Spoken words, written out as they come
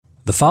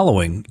The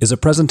following is a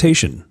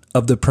presentation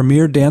of the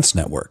Premier Dance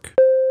Network.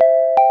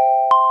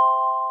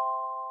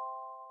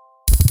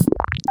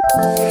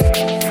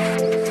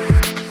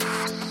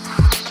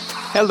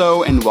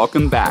 Hello and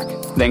welcome back.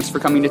 Thanks for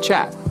coming to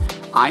chat.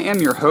 I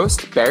am your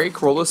host, Barry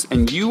Carolus,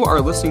 and you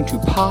are listening to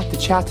Pod to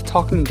Chat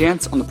Talking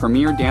Dance on the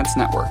Premier Dance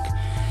Network.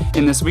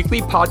 In this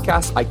weekly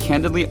podcast, I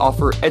candidly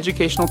offer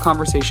educational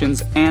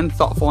conversations and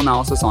thoughtful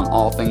analysis on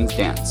all things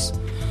dance.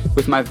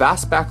 With my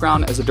vast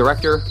background as a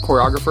director,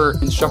 choreographer,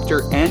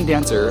 instructor, and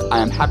dancer, I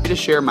am happy to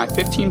share my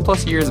 15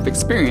 plus years of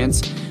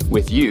experience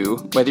with you,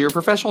 whether you're a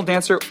professional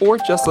dancer or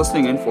just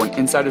listening in for an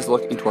insider's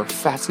look into our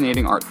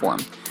fascinating art form.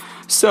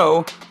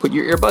 So, put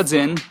your earbuds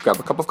in, grab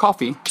a cup of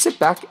coffee, sit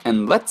back,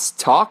 and let's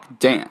talk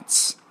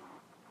dance.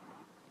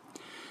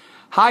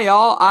 Hi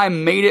y'all, I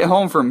made it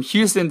home from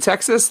Houston,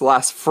 Texas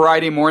last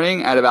Friday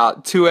morning at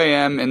about 2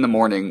 a.m. in the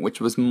morning,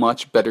 which was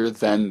much better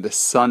than the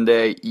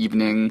Sunday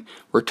evening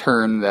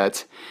return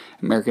that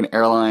American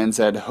Airlines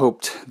had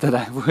hoped that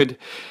I would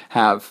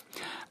have.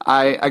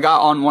 I got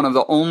on one of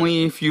the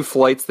only few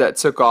flights that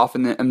took off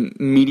in the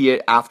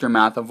immediate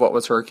aftermath of what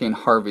was Hurricane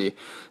Harvey.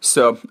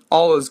 So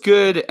all is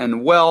good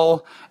and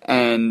well,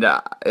 and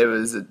it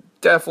was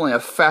definitely a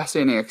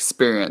fascinating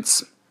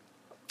experience.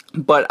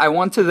 But I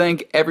want to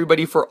thank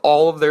everybody for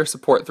all of their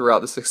support throughout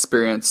this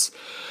experience.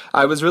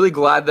 I was really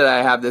glad that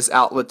I have this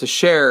outlet to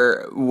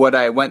share what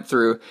I went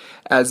through,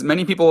 as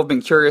many people have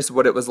been curious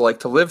what it was like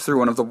to live through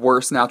one of the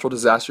worst natural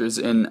disasters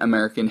in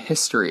American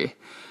history.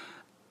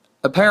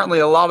 Apparently,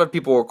 a lot of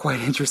people were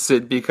quite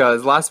interested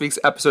because last week's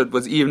episode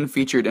was even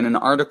featured in an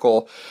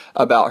article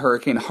about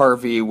Hurricane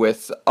Harvey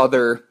with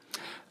other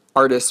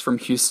artists from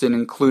Houston,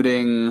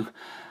 including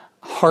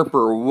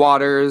Harper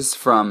Waters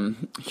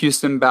from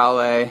Houston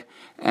Ballet,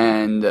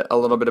 and a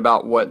little bit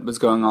about what was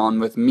going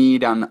on with me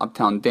down at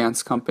Uptown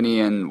Dance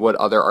Company and what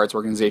other arts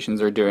organizations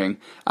are doing.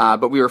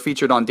 But we were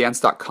featured on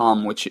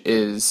dance.com, which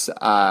is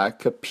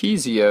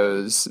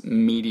Capizio's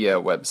media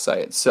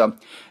website. So it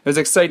was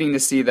exciting to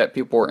see that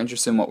people were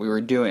interested in what we were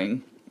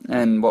doing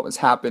and what was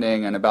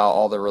happening and about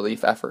all the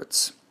relief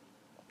efforts.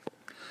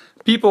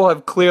 People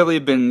have clearly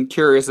been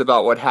curious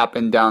about what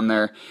happened down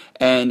there,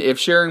 and if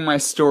sharing my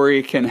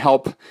story can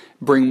help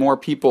bring more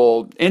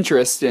people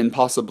interest in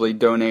possibly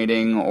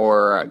donating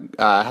or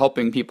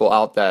helping people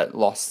out that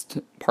lost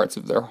parts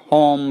of their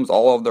homes,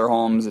 all of their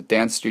homes, at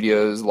dance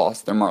studios,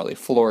 lost their Marley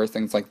floors,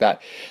 things like that,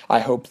 I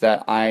hope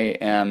that I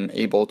am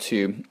able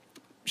to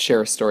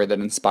share a story that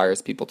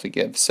inspires people to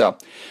give. So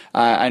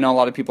I know a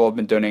lot of people have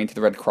been donating to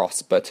the Red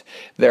Cross, but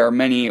there are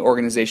many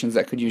organizations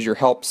that could use your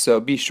help, so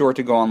be sure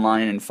to go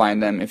online and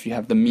find them if you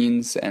have the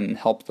means and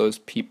help those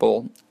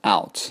people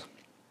out.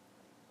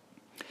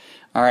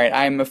 Alright,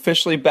 I'm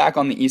officially back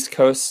on the East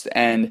Coast,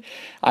 and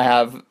I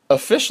have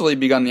officially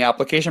begun the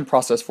application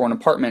process for an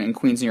apartment in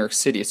Queens, New York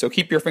City. So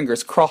keep your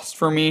fingers crossed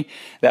for me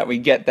that we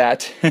get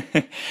that.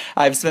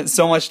 I've spent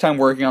so much time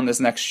working on this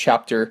next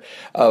chapter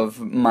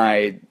of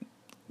my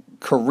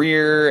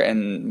career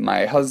and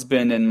my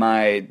husband and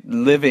my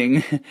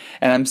living,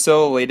 and I'm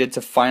so elated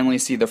to finally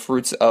see the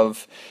fruits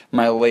of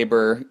my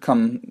labor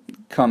come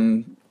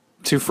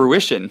to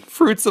fruition.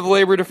 Fruits of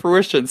labor to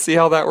fruition. See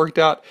how that worked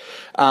out?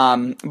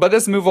 But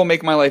this move will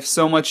make my life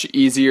so much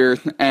easier,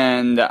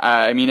 and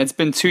I mean, it's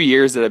been 2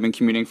 years that I've been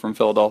commuting from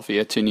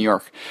Philadelphia to New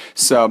York,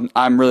 so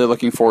I'm really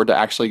looking forward to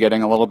actually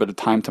getting a little bit of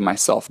time to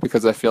myself,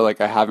 because I feel like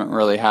I haven't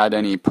really had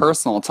any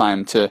personal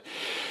time to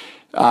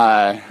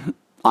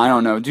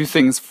do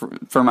things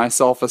for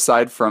myself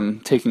aside from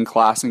taking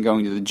class and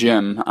going to the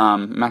gym.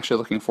 I'm actually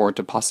looking forward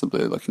to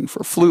possibly looking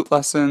for flute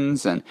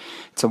lessons and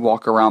to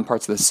walk around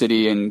parts of the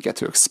city and get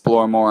to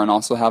explore more, and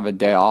also have a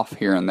day off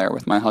here and there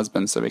with my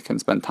husband so we can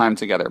spend time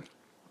together.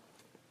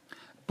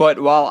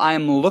 But while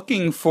I'm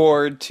looking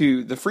forward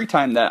to the free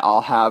time that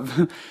I'll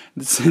have,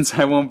 since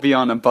I won't be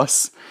on a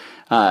bus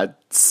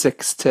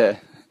 6 to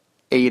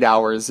 8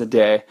 hours a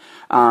day,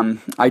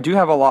 I do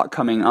have a lot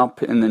coming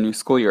up in the new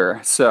school year.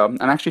 So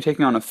I'm actually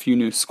taking on a few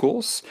new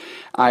schools.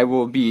 I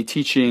will be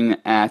teaching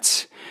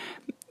at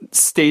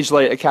Stage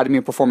Light Academy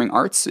of Performing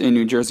Arts in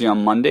New Jersey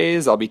on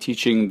Mondays. I'll be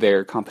teaching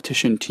their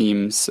competition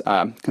team's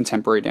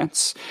contemporary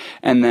dance.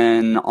 And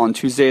then on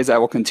Tuesdays, I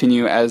will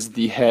continue as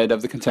the head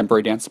of the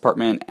contemporary dance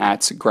department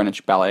at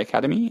Greenwich Ballet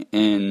Academy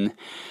in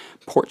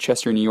Port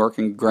Chester, New York,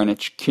 and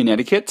Greenwich,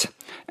 Connecticut.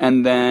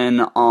 And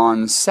then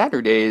on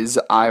Saturdays,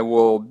 I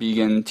will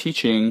begin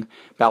teaching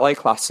ballet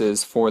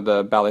classes for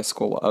the Ballet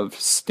School of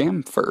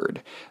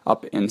Stamford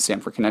up in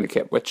Stamford,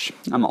 Connecticut, which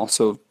I'm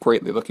also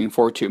greatly looking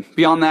forward to.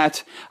 Beyond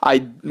that,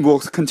 I will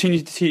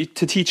continue to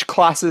teach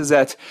classes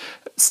at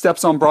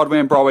Steps on Broadway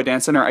and Broadway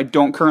Dance Center. I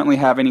don't currently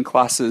have any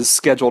classes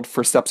scheduled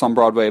for Steps on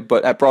Broadway,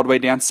 but at Broadway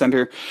Dance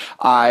Center,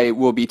 I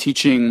will be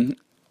teaching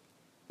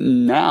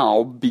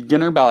now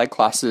beginner ballet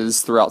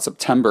classes throughout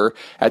September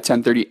at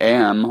 10:30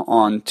 a.m.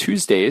 on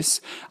Tuesdays.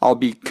 I'll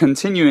be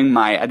continuing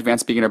my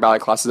advanced beginner ballet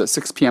classes at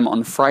 6 p.m.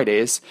 on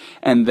Fridays,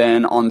 and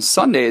then on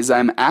Sundays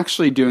I'm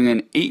actually doing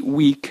an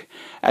 8-week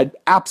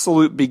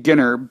absolute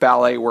beginner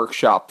ballet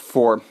workshop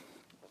for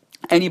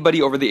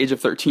anybody over the age of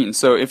 13.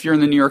 So if you're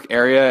in the New York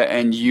area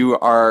and you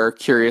are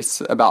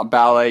curious about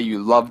ballet,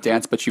 you love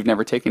dance, but you've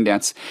never taken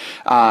dance,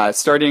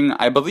 starting,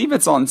 I believe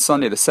it's on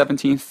Sunday the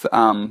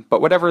 17th,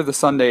 but whatever the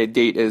Sunday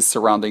date is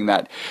surrounding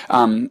that,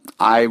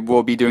 I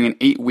will be doing an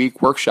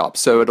 8-week workshop.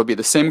 So it'll be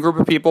the same group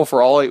of people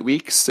for all 8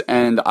 weeks,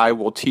 and I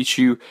will teach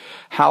you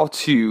how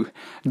to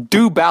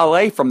do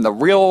ballet from the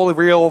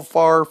real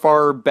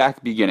far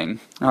back beginning.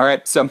 All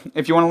right, so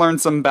if you want to learn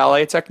some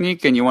ballet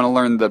technique and you want to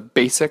learn the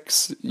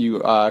basics, you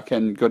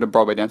can go to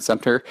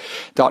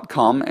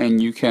BroadwayDanceCenter.com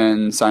and you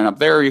can sign up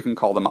there, or you can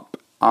call them up.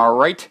 All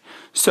right,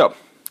 so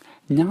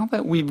now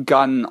that we've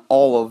gotten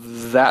all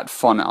of that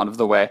fun out of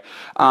the way,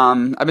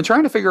 I've been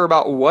trying to figure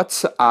out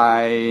what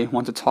I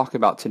want to talk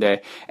about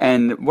today.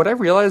 And what I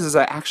realized is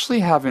I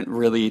actually haven't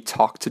really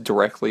talked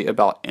directly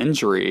about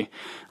injury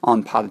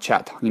on Pod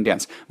Chat Talking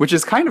Dance, which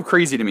is kind of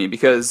crazy to me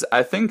because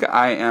I think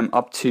I am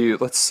up to,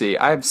 let's see,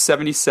 I have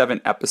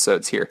 77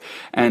 episodes here,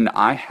 and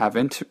I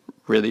haven't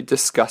really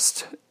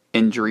discussed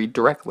injury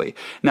directly.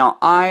 Now,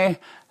 I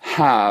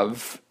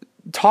have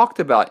talked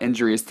about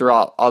injuries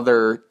throughout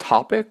other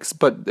topics,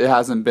 but it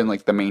hasn't been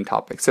like the main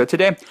topic. So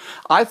today,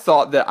 I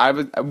thought that I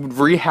would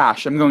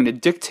rehash. I'm going to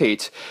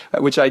dictate,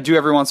 which I do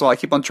every once in a while. I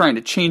keep on trying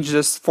to change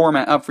this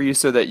format up for you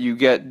so that you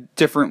get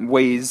different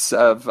ways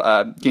of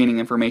gaining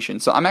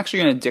information. So I'm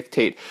actually going to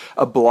dictate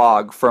a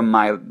blog from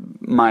my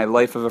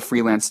Life of a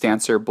Freelance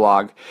Dancer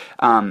blog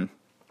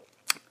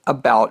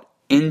about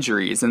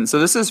injuries. And so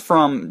this is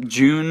from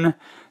June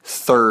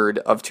 3rd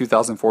of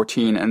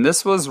 2014, and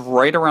this was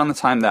right around the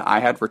time that I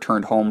had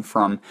returned home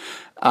from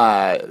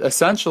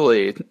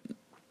essentially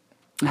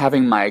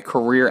having my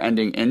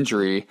career-ending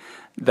injury.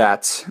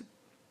 That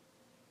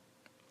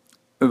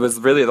it was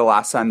really the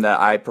last time that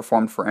I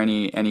performed for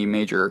any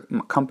major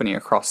company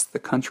across the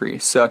country.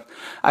 So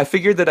I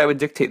figured that I would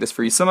dictate this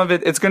for you. Some of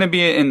it's going to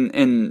be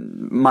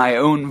in my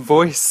own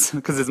voice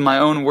because it's my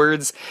own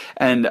words,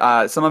 and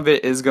some of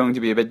it is going to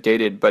be a bit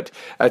dated, but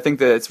I think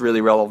that it's really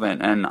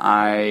relevant. And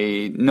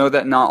I know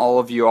that not all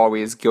of you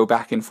always go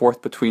back and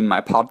forth between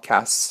my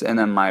podcasts and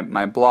then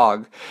my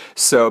blog.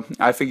 So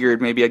I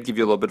figured maybe I'd give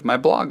you a little bit of my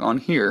blog on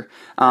here.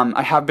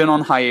 I have been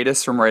on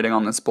hiatus from writing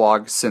on this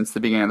blog since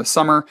the beginning of the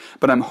summer,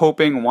 but I'm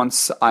hoping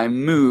once I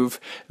move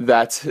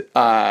that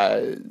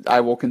I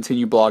will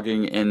continue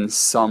blogging in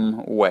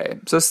some way.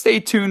 So stay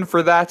tuned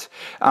for that.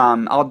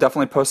 I'll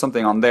definitely post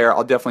something on there.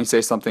 I'll definitely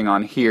say something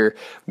on here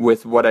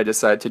with what I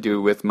decide to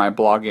do with my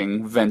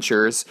blogging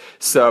ventures.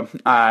 So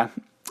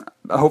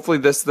hopefully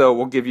this, though,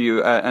 will give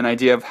you an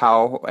idea of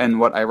how and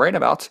what I write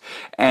about,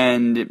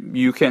 and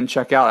you can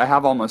check out, I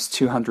have almost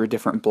 200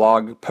 different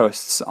blog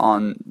posts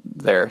on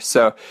there,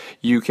 so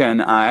you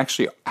can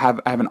actually have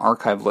an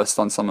archive list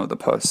on some of the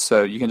posts,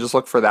 so you can just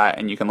look for that,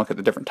 and you can look at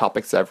the different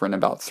topics I've written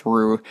about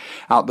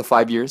throughout the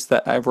 5 years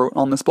that I wrote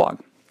on this blog.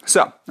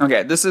 So,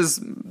 okay, this is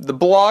the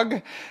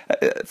blog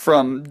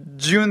from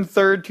June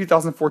 3rd,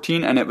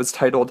 2014, and it was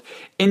titled,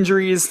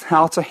 Injuries,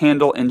 How to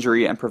Handle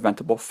Injury and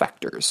Preventable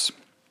Factors.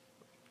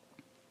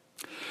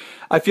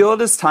 I feel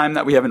it is time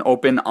that we have an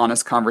open,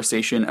 honest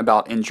conversation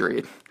about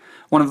injury.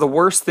 One of the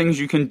worst things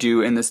you can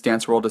do in this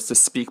dance world is to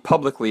speak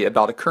publicly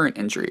about a current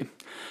injury.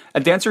 A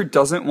dancer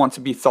doesn't want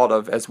to be thought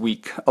of as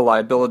weak, a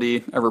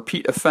liability, a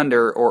repeat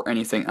offender, or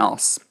anything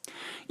else.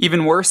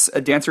 Even worse,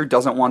 a dancer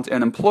doesn't want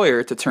an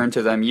employer to turn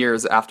to them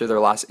years after their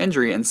last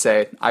injury and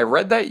say, I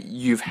read that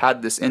you've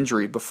had this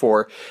injury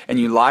before and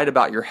you lied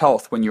about your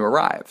health when you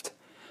arrived.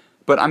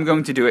 But I'm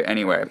going to do it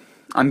anyway.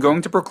 I'm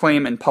going to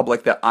proclaim in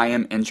public that I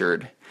am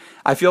injured.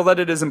 I feel that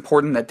it is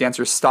important that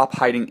dancers stop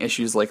hiding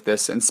issues like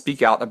this and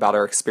speak out about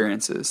our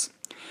experiences.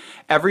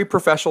 Every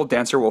professional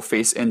dancer will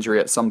face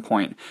injury at some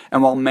point,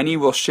 and while many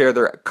will share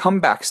their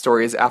comeback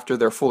stories after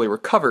they're fully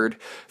recovered,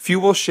 few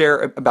will share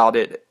about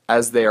it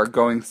as they are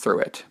going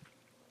through it.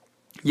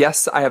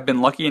 Yes, I have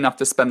been lucky enough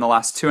to spend the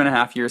last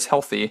 2.5 years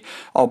healthy,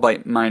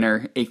 albeit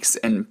minor aches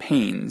and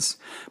pains.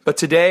 But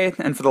today,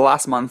 and for the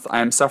last month,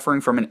 I am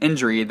suffering from an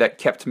injury that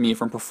kept me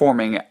from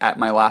performing at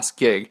my last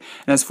gig,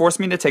 and has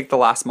forced me to take the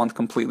last month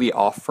completely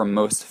off from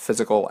most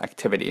physical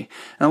activity.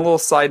 And a little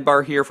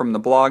sidebar here from the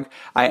blog,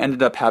 I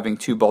ended up having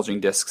 2 bulging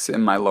discs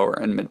in my lower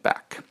and mid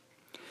back.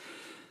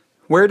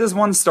 Where does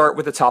one start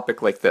with a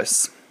topic like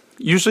this?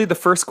 Usually the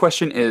first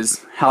question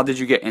is, how did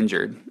you get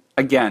injured?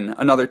 Again,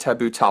 another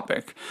taboo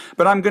topic,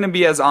 but I'm going to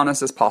be as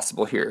honest as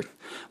possible here.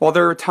 While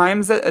there are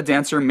times that a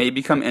dancer may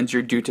become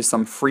injured due to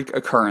some freak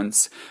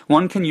occurrence,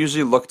 one can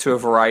usually look to a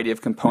variety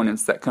of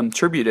components that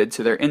contributed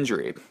to their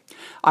injury.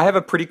 I have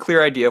a pretty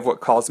clear idea of what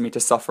caused me to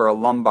suffer a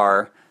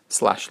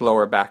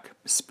lumbar/lower back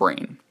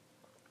sprain.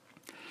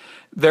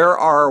 There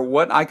are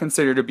what I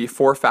consider to be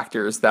 4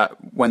 factors that,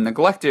 when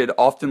neglected,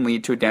 often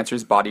lead to a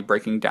dancer's body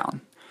breaking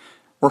down.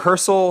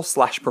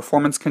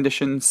 Rehearsal/performance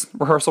conditions,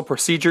 rehearsal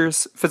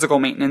procedures, physical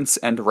maintenance,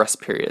 and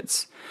rest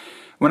periods.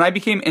 When I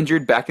became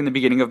injured back in the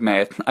beginning of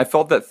May, I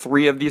felt that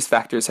 3 of these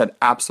factors had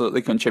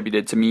absolutely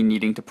contributed to me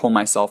needing to pull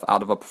myself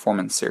out of a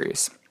performance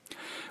series.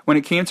 When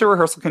it came to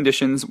rehearsal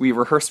conditions, we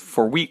rehearsed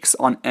for weeks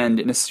on end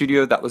in a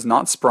studio that was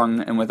not sprung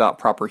and without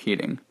proper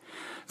heating.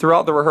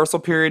 Throughout the rehearsal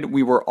period,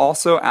 we were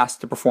also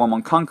asked to perform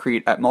on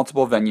concrete at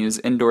multiple venues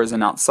indoors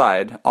and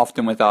outside,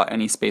 often without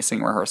any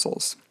spacing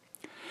rehearsals.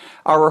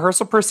 Our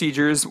rehearsal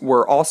procedures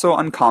were also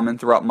uncommon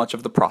throughout much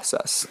of the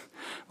process.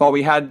 While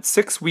we had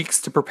 6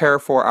 weeks to prepare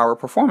for our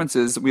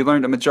performances, we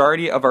learned a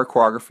majority of our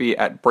choreography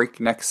at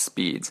breakneck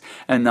speeds.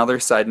 And another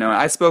side note,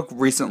 I spoke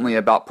recently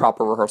about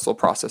proper rehearsal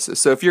processes.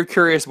 So if you're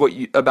curious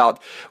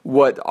about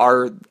what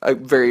are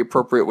very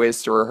appropriate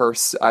ways to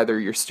rehearse either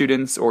your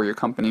students or your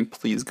company,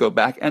 please go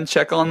back and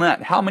check on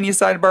that. How many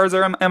sidebars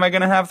am I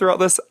going to have throughout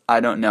this? I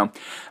don't know.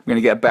 I'm going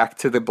to get back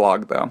to the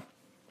blog though.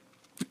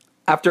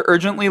 After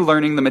urgently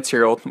learning the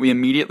material, we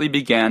immediately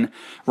began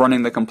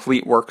running the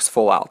complete works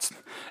full out.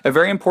 A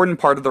very important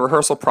part of the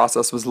rehearsal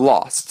process was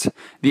lost: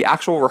 the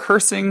actual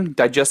rehearsing,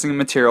 digesting of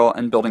material,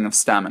 and building of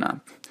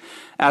stamina.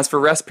 As for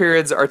rest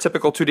periods, our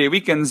typical 2-day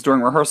weekends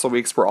during rehearsal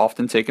weeks were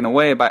often taken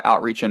away by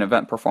outreach and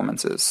event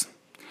performances.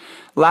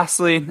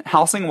 Lastly,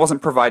 housing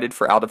wasn't provided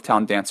for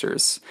out-of-town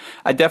dancers.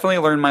 I definitely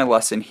learned my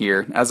lesson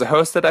here, as a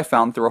host that I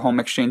found through a home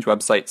exchange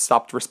website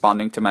stopped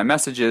responding to my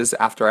messages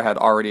after I had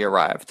already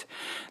arrived.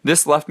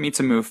 This left me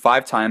to move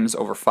 5 times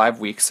over 5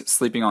 weeks,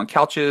 sleeping on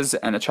couches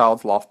and a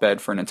child's loft bed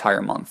for an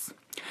entire month.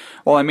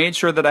 While I made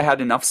sure that I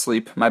had enough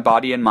sleep, my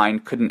body and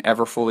mind couldn't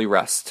ever fully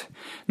rest.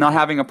 Not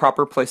having a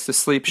proper place to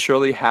sleep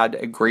surely had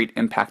a great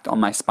impact on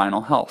my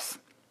spinal health.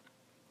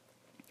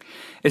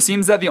 It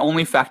seems that the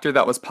only factor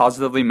that was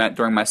positively met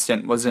during my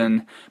stint was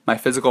in my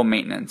physical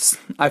maintenance.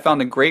 I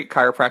found a great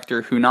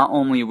chiropractor who not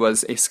only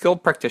was a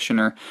skilled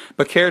practitioner,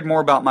 but cared more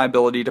about my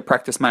ability to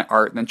practice my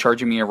art than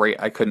charging me a rate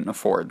I couldn't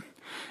afford.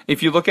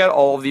 If you look at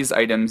all of these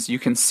items, you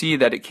can see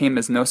that it came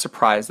as no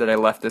surprise that I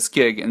left this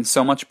gig in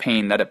so much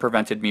pain that it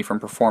prevented me from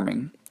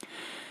performing.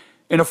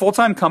 In a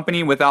full-time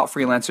company without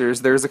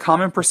freelancers, there is a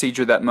common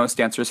procedure that most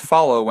dancers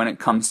follow when it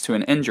comes to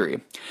an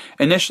injury.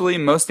 Initially,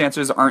 most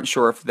dancers aren't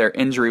sure if their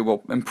injury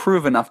will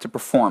improve enough to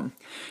perform.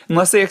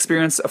 Unless they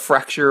experience a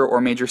fracture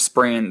or major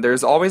sprain, there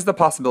is always the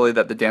possibility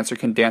that the dancer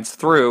can dance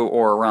through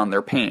or around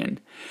their pain.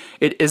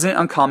 It isn't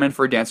uncommon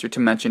for a dancer to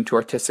mention to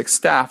artistic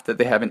staff that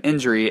they have an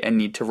injury and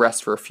need to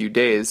rest for a few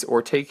days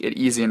or take it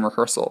easy in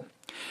rehearsal.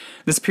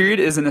 This period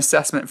is an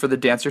assessment for the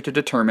dancer to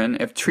determine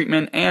if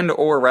treatment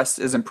and/or rest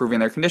is improving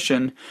their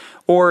condition,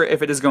 or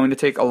if it is going to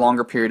take a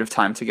longer period of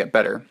time to get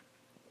better.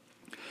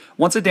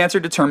 Once a dancer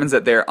determines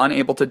that they are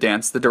unable to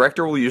dance, the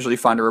director will usually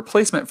find a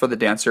replacement for the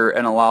dancer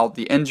and allow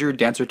the injured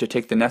dancer to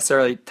take the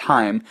necessary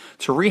time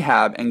to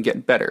rehab and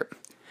get better.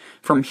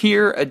 From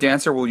here, a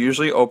dancer will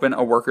usually open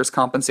a workers'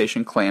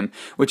 compensation claim,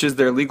 which is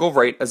their legal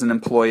right as an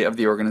employee of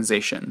the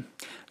organization.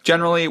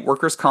 Generally,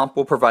 workers' comp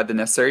will provide the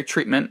necessary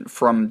treatment,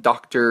 from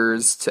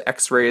doctors to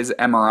x-rays,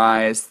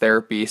 MRIs,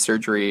 therapy,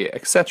 surgery,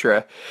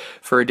 etc.,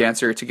 for a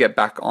dancer to get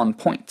back on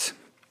point.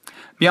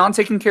 Beyond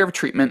taking care of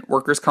treatment,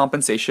 workers'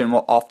 compensation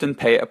will often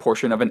pay a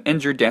portion of an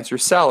injured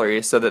dancer's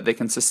salary so that they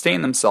can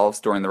sustain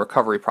themselves during the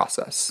recovery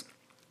process.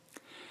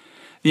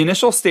 The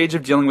initial stage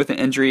of dealing with an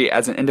injury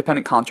as an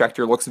independent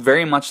contractor looks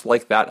very much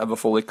like that of a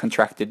fully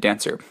contracted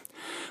dancer.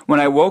 When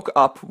I woke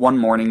up one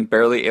morning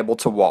barely able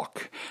to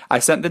walk, I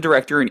sent the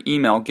director an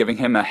email giving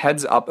him a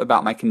heads up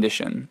about my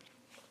condition.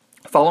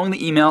 Following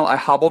the email, I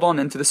hobbled on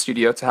into the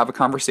studio to have a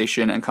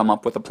conversation and come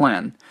up with a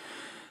plan.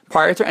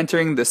 Prior to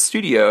entering the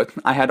studio,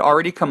 I had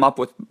already come up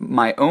with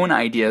my own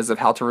ideas of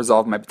how to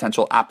resolve my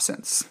potential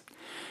absence.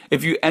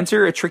 If you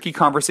enter a tricky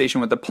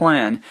conversation with a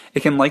plan,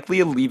 it can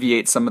likely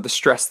alleviate some of the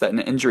stress that an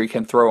injury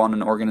can throw on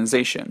an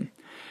organization.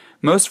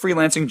 Most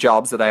freelancing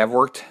jobs that I have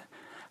worked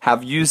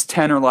have used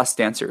 10 or less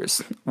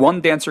dancers.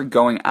 One dancer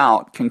going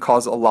out can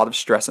cause a lot of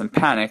stress and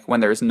panic when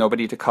there is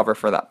nobody to cover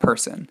for that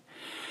person.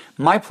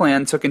 My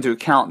plan took into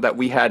account that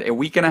we had a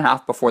week and a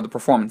half before the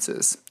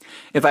performances.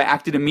 If I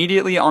acted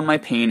immediately on my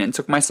pain and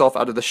took myself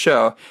out of the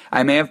show,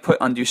 I may have put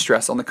undue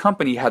stress on the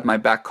company had my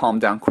back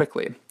calmed down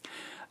quickly.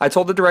 I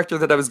told the director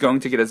that I was going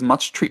to get as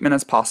much treatment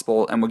as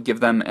possible and would give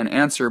them an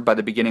answer by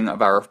the beginning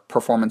of our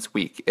performance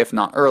week, if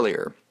not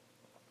earlier.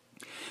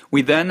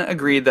 We then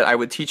agreed that I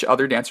would teach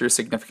other dancers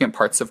significant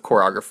parts of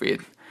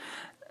choreography,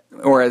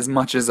 or as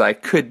much as I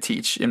could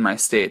teach in my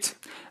state.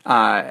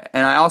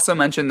 And I also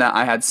mentioned that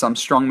I had some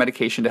strong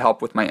medication to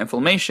help with my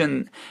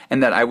inflammation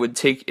and that I would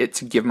take it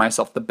to give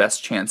myself the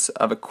best chance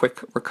of a quick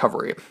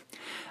recovery.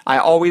 I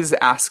always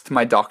asked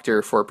my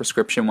doctor for a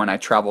prescription when I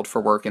traveled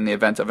for work in the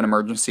event of an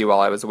emergency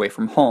while I was away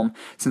from home,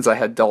 since I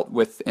had dealt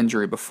with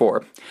injury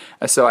before.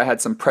 So I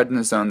had some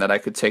prednisone that I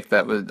could take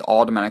that would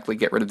automatically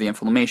get rid of the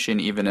inflammation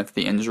even if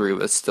the injury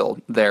was still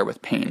there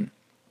with pain.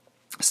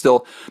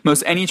 Still,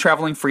 most any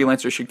traveling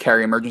freelancer should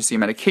carry emergency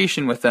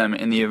medication with them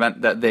in the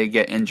event that they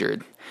get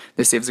injured.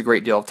 This saves a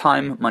great deal of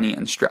time, money,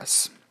 and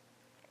stress.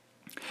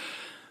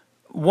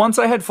 Once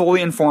I had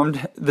fully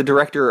informed the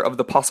director of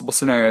the possible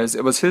scenarios,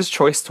 it was his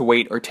choice to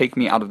wait or take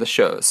me out of the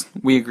shows.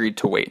 We agreed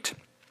to wait.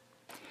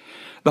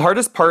 The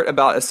hardest part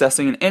about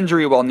assessing an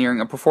injury while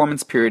nearing a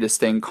performance period is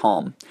staying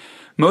calm.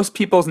 Most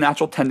people's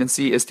natural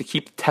tendency is to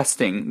keep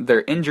testing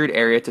their injured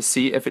area to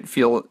see if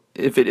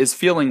it is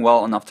feeling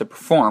well enough to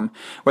perform,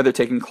 whether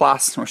taking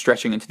class or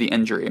stretching into the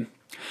injury.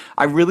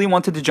 I really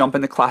wanted to jump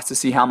into class to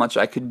see how much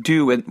I could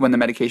do when the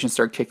medication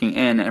started kicking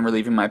in and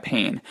relieving my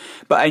pain,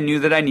 but I knew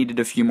that I needed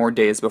a few more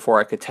days before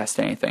I could test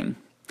anything.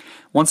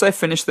 Once I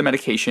finished the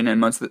medication and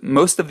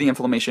most of the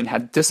inflammation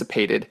had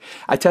dissipated,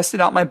 I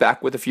tested out my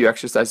back with a few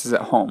exercises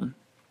at home.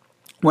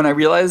 When I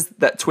realized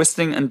that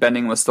twisting and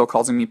bending was still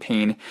causing me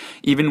pain,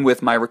 even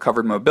with my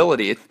recovered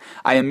mobility,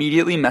 I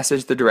immediately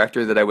messaged the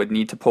director that I would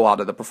need to pull out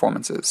of the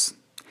performances.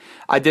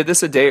 I did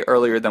this a day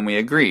earlier than we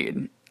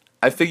agreed.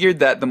 I figured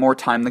that the more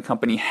time the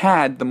company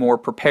had, the more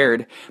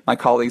prepared my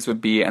colleagues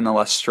would be and the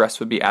less stress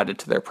would be added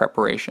to their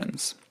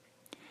preparations.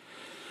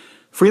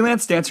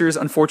 Freelance dancers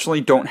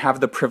unfortunately don't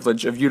have the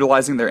privilege of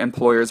utilizing their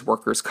employer's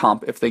workers'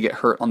 comp if they get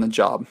hurt on the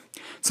job.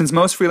 Since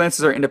most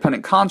freelancers are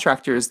independent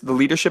contractors, the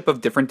leadership of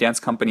different dance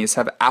companies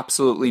have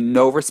absolutely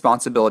no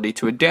responsibility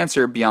to a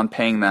dancer beyond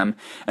paying them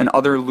and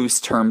other loose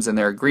terms in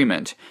their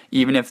agreement,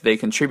 even if they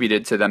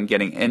contributed to them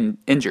getting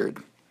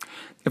injured.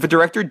 If a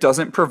director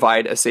doesn't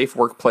provide a safe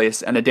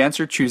workplace and a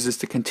dancer chooses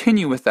to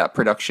continue with that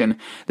production,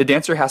 the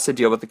dancer has to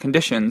deal with the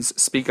conditions,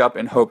 speak up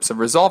in hopes of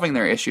resolving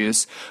their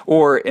issues,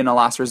 or, in a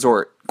last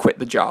resort, quit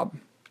the job.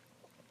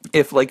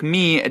 If, like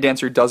me, a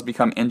dancer does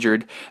become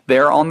injured, they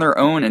are on their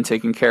own in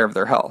taking care of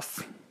their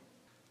health.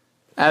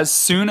 As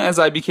soon as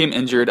I became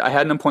injured, I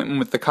had an appointment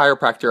with the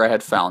chiropractor I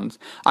had found.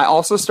 I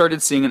also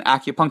started seeing an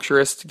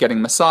acupuncturist,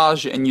 getting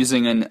massage, and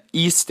using an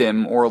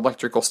e-stim or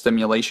electrical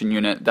stimulation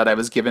unit that I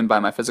was given by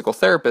my physical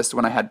therapist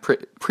when I had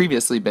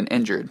previously been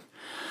injured.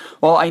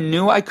 While I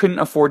knew I couldn't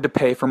afford to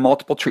pay for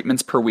multiple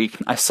treatments per week,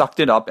 I sucked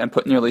it up and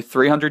put nearly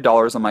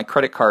 $300 on my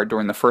credit card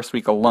during the first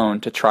week alone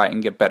to try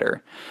and get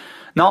better.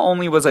 Not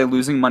only was I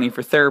losing money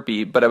for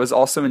therapy, but I was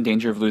also in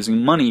danger of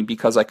losing money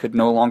because I could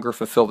no longer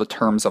fulfill the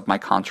terms of my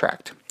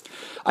contract.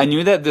 I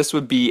knew that this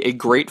would be a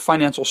great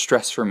financial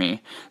stress for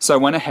me, so I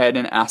went ahead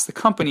and asked the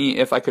company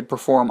if I could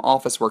perform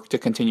office work to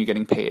continue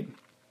getting paid.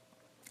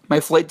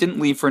 My flight didn't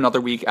leave for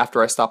another week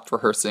after I stopped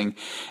rehearsing,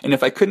 and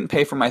if I couldn't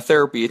pay for my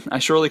therapy, I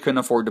surely couldn't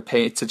afford to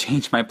pay to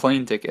change my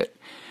plane ticket.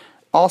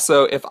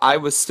 Also, if I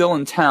was still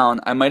in town,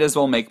 I might as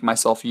well make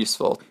myself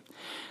useful.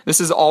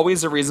 This is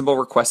always a reasonable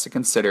request to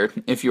consider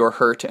if you are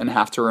hurt and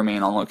have to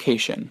remain on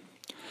location.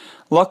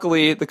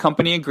 Luckily, the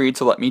company agreed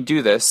to let me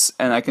do this,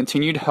 and I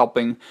continued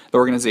helping the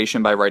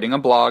organization by writing a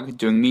blog,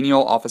 doing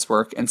menial office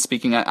work, and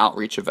speaking at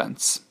outreach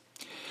events.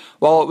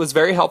 While it was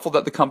very helpful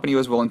that the company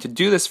was willing to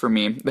do this for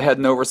me, they had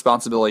no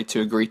responsibility to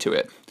agree to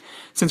it.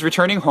 Since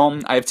returning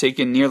home, I have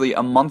taken nearly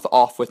a month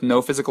off with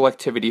no physical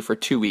activity for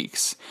 2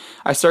 weeks.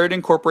 I started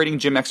incorporating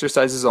gym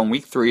exercises on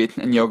week 3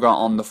 and yoga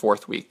on the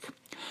 4th week.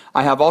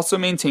 I have also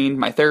maintained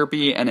my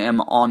therapy and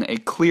am on a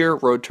clear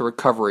road to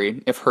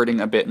recovery, if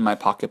hurting a bit in my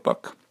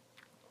pocketbook.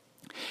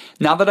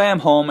 Now that I am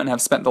home and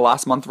have spent the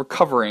last month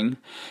recovering,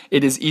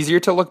 it is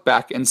easier to look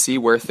back and see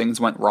where things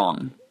went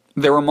wrong.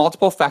 There were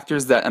multiple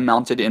factors that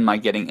amounted in my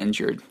getting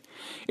injured.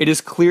 It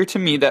is clear to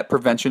me that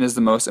prevention is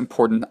the most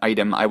important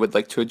item I would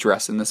like to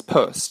address in this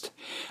post.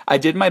 I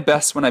did my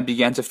best when I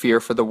began to fear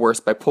for the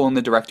worst by pulling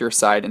the director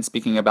aside and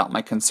speaking about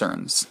my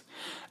concerns.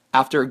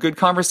 After a good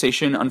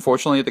conversation,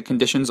 unfortunately the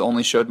conditions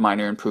only showed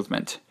minor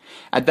improvement.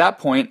 At that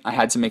point, I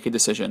had to make a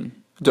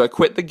decision. Do I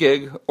quit the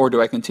gig, or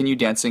do I continue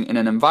dancing in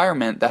an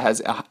environment that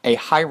has a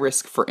high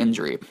risk for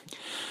injury?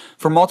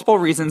 For multiple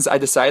reasons, I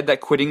decided that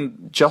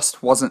quitting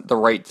just wasn't the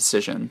right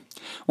decision.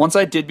 Once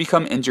I did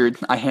become injured,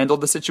 I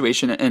handled the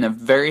situation in a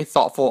very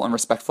thoughtful and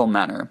respectful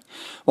manner.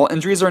 While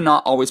injuries are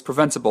not always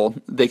preventable,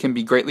 they can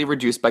be greatly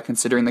reduced by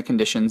considering the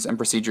conditions and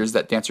procedures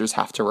that dancers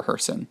have to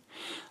rehearse in.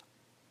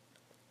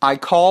 I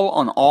call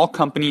on all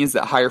companies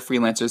that hire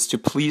freelancers to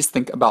please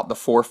think about the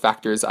 4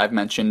 factors I've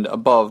mentioned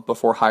above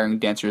before hiring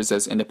dancers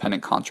as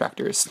independent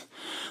contractors.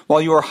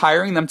 While you are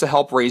hiring them to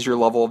help raise your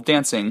level of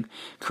dancing,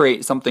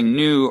 create something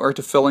new, or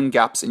to fill in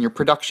gaps in your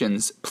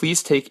productions,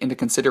 please take into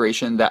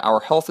consideration that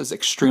our health is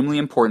extremely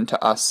important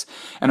to us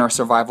and our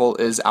survival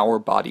is our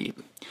body.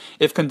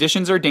 If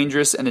conditions are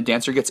dangerous and a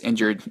dancer gets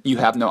injured, you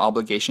have no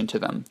obligation to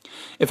them.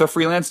 If a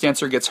freelance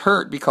dancer gets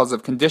hurt because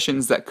of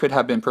conditions that could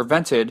have been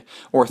prevented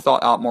or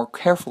thought out more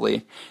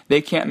carefully,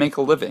 they can't make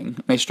a living,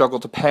 may struggle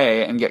to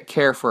pay and get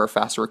care for a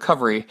faster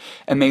recovery,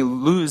 and may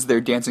lose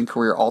their dancing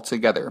career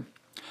altogether.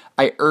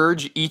 I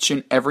urge each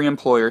and every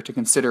employer to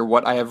consider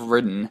what I have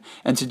written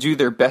and to do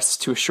their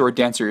best to assure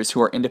dancers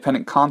who are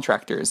independent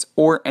contractors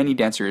or any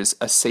dancers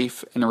a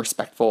safe and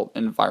respectful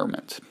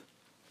environment.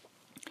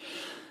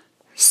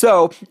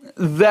 So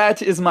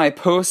that is my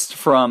post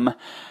from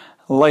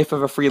Life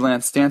of a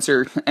Freelance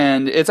Dancer,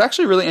 and it's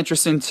actually really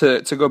interesting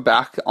to go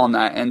back on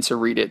that and to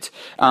read it,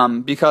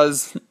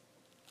 because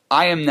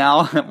I am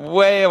now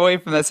way away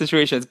from that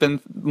situation. It's been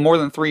more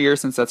than 3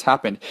 years since that's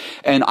happened,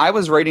 and I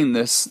was writing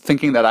this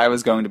thinking that I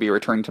was going to be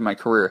returning to my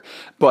career,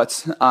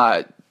 but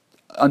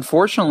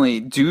unfortunately,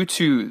 due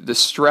to the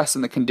stress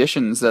and the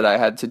conditions that I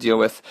had to deal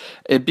with,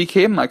 it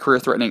became my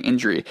career-threatening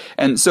injury.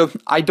 And so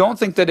I don't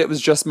think that it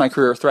was just my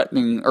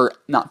career-threatening, or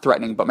not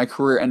threatening, but my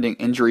career-ending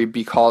injury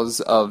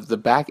because of the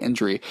back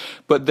injury.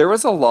 But there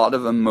was a lot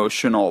of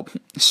emotional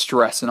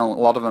stress and a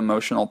lot of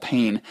emotional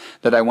pain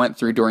that I went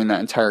through during that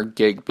entire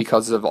gig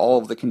because of all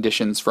of the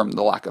conditions, from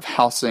the lack of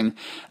housing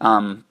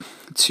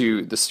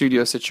to the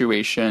studio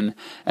situation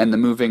and the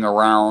moving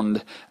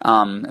around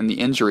and the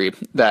injury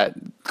that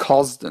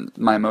caused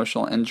my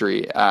emotional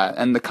injury.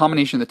 And the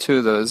combination of the two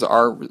of those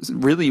are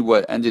really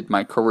what ended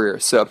my career.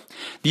 So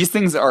these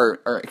things are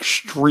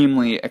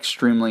extremely,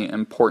 extremely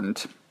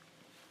important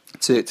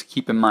to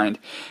keep in mind.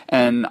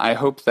 And I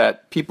hope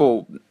that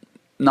people,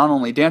 not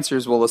only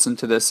dancers, will listen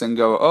to this and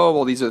go, oh,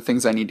 well, these are the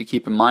things I need to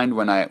keep in mind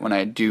when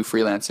I do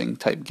freelancing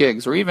type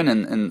gigs, or even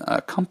in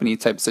a company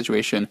type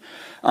situation.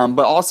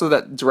 But also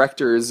that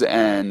directors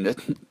and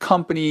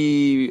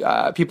company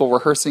people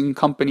rehearsing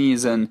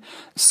companies and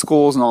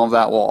schools and all of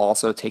that will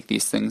also take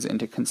these things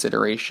into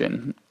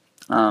consideration.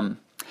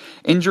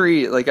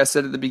 Injury, like I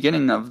said at the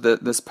beginning of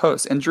this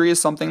post, injury is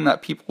something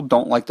that people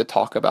don't like to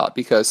talk about,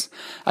 because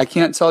I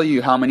can't tell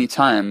you how many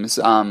times,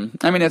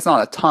 it's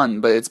not a ton,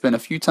 but it's been a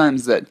few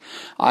times that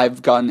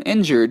I've gotten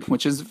injured,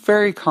 which is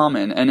very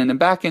common. And in a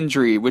back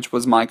injury, which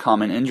was my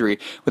common injury,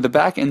 with a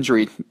back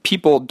injury,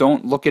 people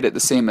don't look at it the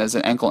same as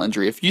an ankle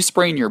injury. If you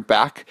sprain your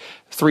back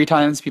 3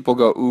 times, people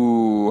go,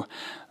 ooh,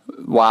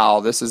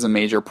 wow, this is a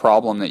major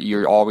problem that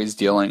you're always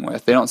dealing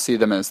with. They don't see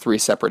them as 3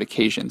 separate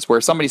occasions.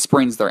 Where somebody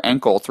sprains their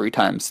ankle 3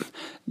 times,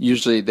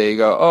 usually they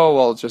go, oh,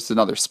 well, it's just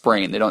another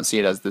sprain. They don't see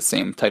it as the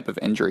same type of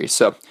injury.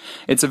 So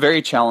it's a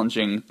very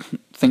challenging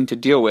thing to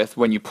deal with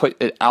when you put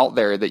it out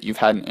there that you've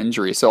had an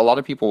injury. So a lot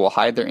of people will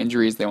hide their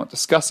injuries, they won't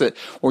discuss it,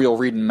 or you'll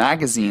read in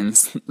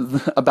magazines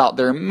about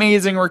their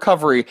amazing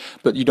recovery,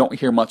 but you don't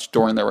hear much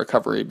during their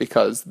recovery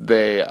because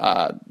they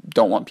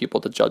don't want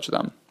people to judge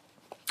them.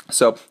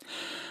 So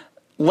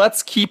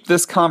let's keep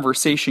this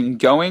conversation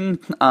going.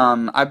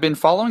 I've been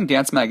following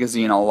Dance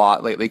Magazine a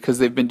lot lately because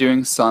they've been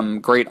doing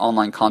some great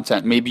online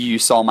content. Maybe you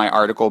saw my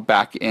article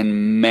back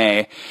in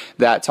May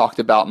that talked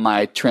about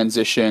my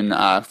transition,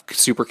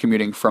 super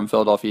commuting from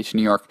Philadelphia to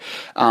New York.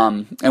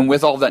 And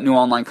with all that new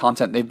online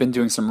content, they've been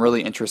doing some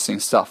really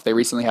interesting stuff. They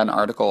recently had an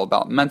article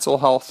about mental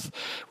health,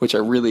 which I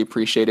really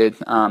appreciated.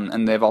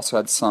 And they've also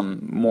had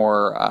some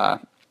more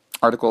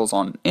articles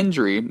on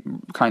injury,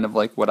 kind of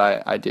like what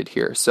I did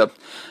here. So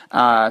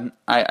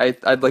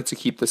I'd like to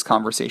keep this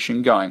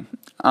conversation going.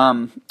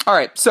 All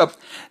right, so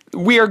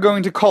we are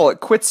going to call it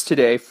quits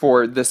today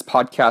for this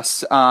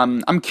podcast.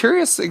 I'm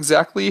curious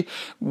exactly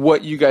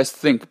what you guys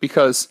think,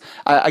 because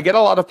I get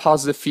a lot of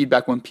positive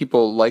feedback when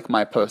people like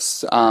my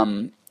posts.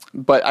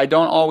 But I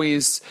don't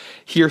always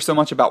hear so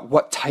much about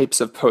what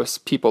types of posts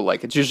people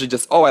like. It's usually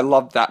just, oh, I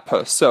love that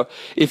post. So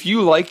if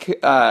you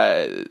like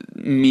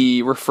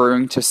me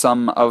referring to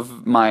some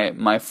of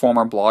my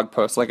former blog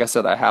posts, like I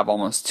said, I have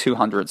almost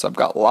 200, so I've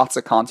got lots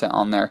of content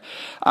on there.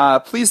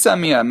 Please send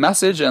me a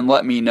message and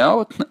let me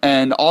know.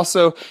 And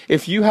also,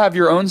 if you have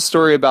your own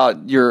story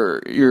about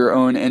your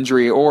own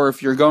injury, or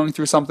if you're going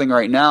through something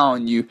right now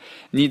and you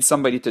need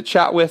somebody to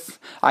chat with,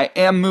 I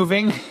am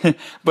moving.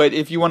 But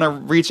if you want to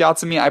reach out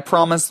to me, I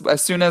promise as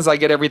soon as I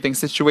get everything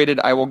situated,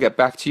 I will get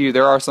back to you.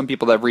 There are some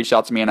people that have reached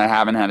out to me and I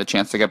haven't had a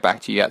chance to get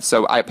back to you yet,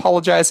 so I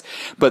apologize,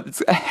 but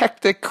it's a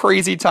hectic,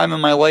 crazy time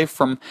in my life,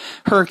 from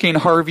Hurricane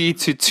Harvey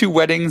to 2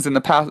 weddings in the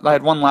past. I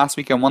had one last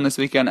weekend, one this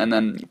weekend, and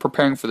then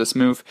preparing for this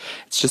move.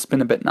 It's just been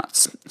a bit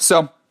nuts.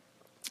 So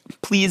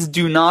please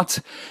do not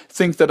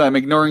think that I'm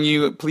ignoring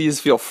you.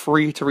 Please feel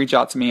free to reach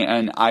out to me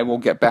and I will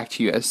get back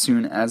to you as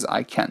soon as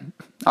I can.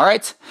 All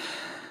right?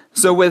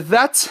 So with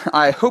that,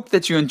 I hope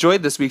that you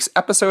enjoyed this week's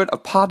episode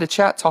of Pod to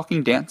Chat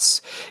Talking Dance.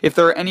 If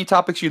there are any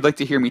topics you'd like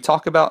to hear me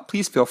talk about,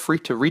 please feel free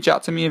to reach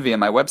out to me via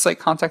my website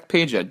contact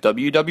page at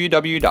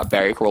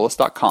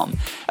www.barrykerollis.com.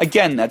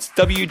 Again, that's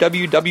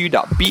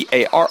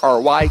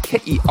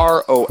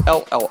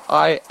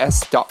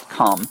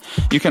www.barrykerollis.com.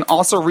 You can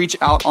also reach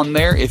out on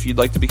there if you'd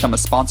like to become a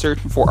sponsor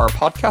for our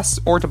podcasts,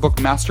 or to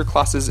book master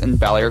classes in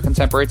ballet or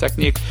contemporary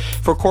technique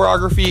for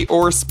choreography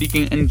or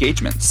speaking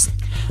engagements.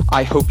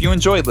 I hope you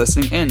enjoyed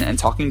listening in and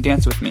talking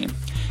dance with me.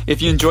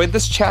 If you enjoyed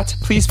this chat,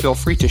 please feel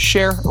free to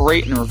share,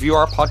 rate, and review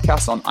our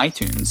podcast on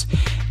iTunes.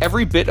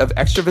 Every bit of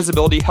extra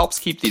visibility helps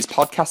keep these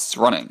podcasts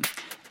running.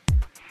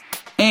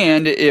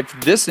 And if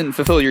this didn't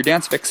fulfill your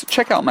dance fix,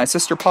 check out my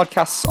sister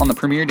podcasts on the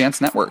Premier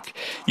Dance Network.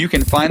 You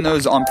can find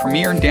those on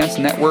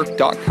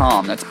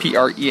premierdancenetwork.com. That's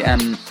Premier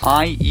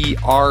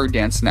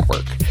Dance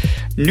Network.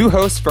 New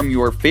hosts from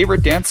your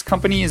favorite dance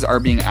companies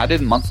are being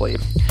added monthly.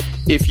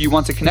 If you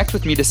want to connect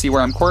with me to see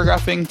where I'm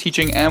choreographing,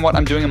 teaching, and what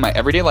I'm doing in my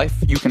everyday life,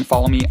 you can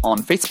follow me on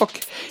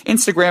Facebook,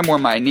 Instagram, where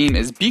my name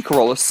is B.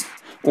 Kerollis,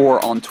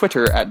 or on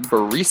Twitter at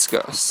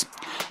Bariscos.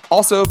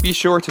 Also, be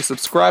sure to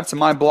subscribe to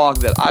my blog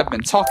that I've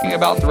been talking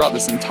about throughout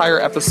this entire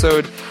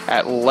episode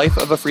at Life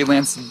of a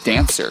Freelance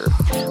Dancer,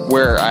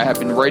 where I have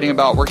been writing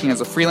about working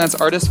as a freelance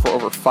artist for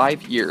over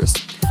 5 years.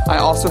 I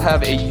also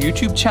have a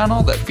YouTube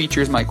channel that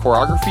features my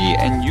choreography,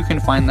 and you can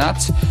find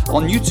that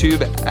on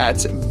YouTube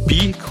at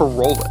B.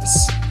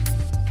 Carolus.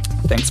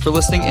 Thanks for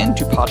listening in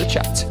to Pas de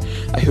Chat.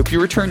 I hope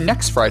you return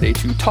next Friday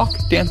to talk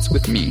dance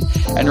with me.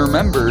 And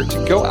remember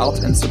to go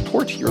out and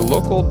support your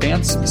local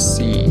dance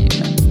scene.